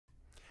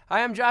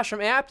Hi, I'm Josh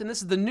from Apt, and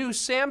this is the new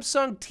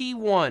Samsung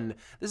T1.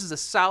 This is a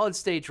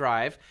solid-state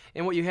drive,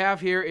 and what you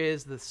have here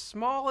is the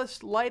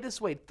smallest,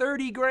 lightest weight,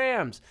 30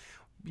 grams.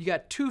 You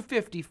got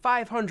 250,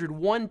 500,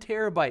 1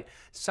 terabyte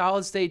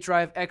solid-state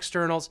drive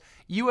externals,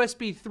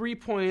 USB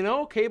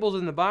 3.0 cables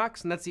in the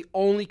box, and that's the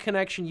only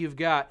connection you've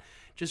got.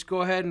 Just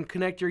go ahead and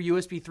connect your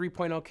USB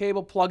 3.0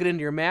 cable, plug it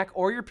into your Mac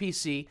or your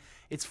PC.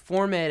 It's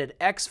formatted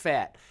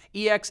exFAT,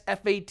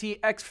 EXFAT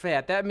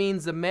exFAT. That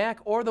means the Mac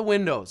or the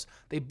Windows,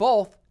 they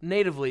both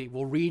natively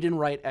will read and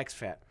write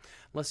exFAT.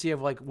 Unless you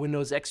have like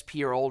Windows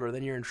XP or older,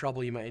 then you're in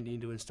trouble. You might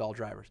need to install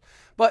drivers.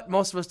 But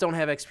most of us don't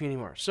have XP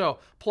anymore. So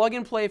plug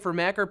and play for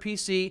Mac or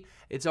PC.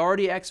 It's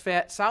already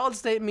exFAT. Solid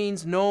state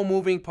means no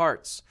moving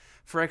parts.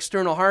 For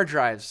external hard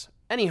drives,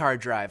 any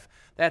hard drive,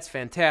 that's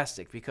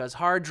fantastic because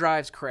hard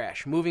drives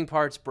crash, moving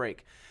parts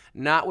break.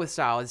 Not with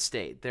solid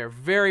state. They're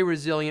very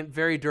resilient,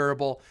 very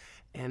durable,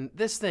 and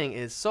this thing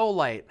is so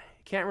light.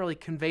 Can't really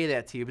convey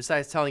that to you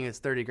besides telling you it's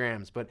 30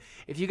 grams. But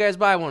if you guys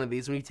buy one of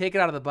these, when you take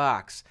it out of the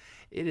box,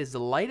 it is the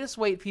lightest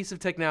weight piece of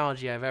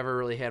technology I've ever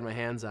really had my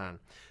hands on.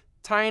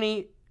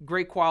 Tiny,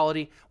 great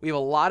quality. We have a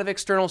lot of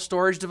external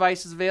storage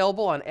devices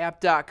available on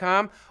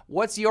apt.com.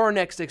 What's your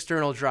next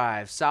external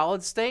drive?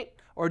 Solid state?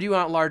 Or do you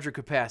want larger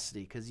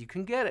capacity? Because you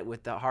can get it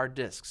with the hard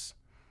disks.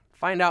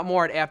 Find out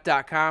more at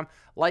apt.com.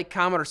 Like,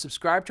 comment, or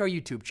subscribe to our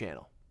YouTube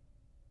channel.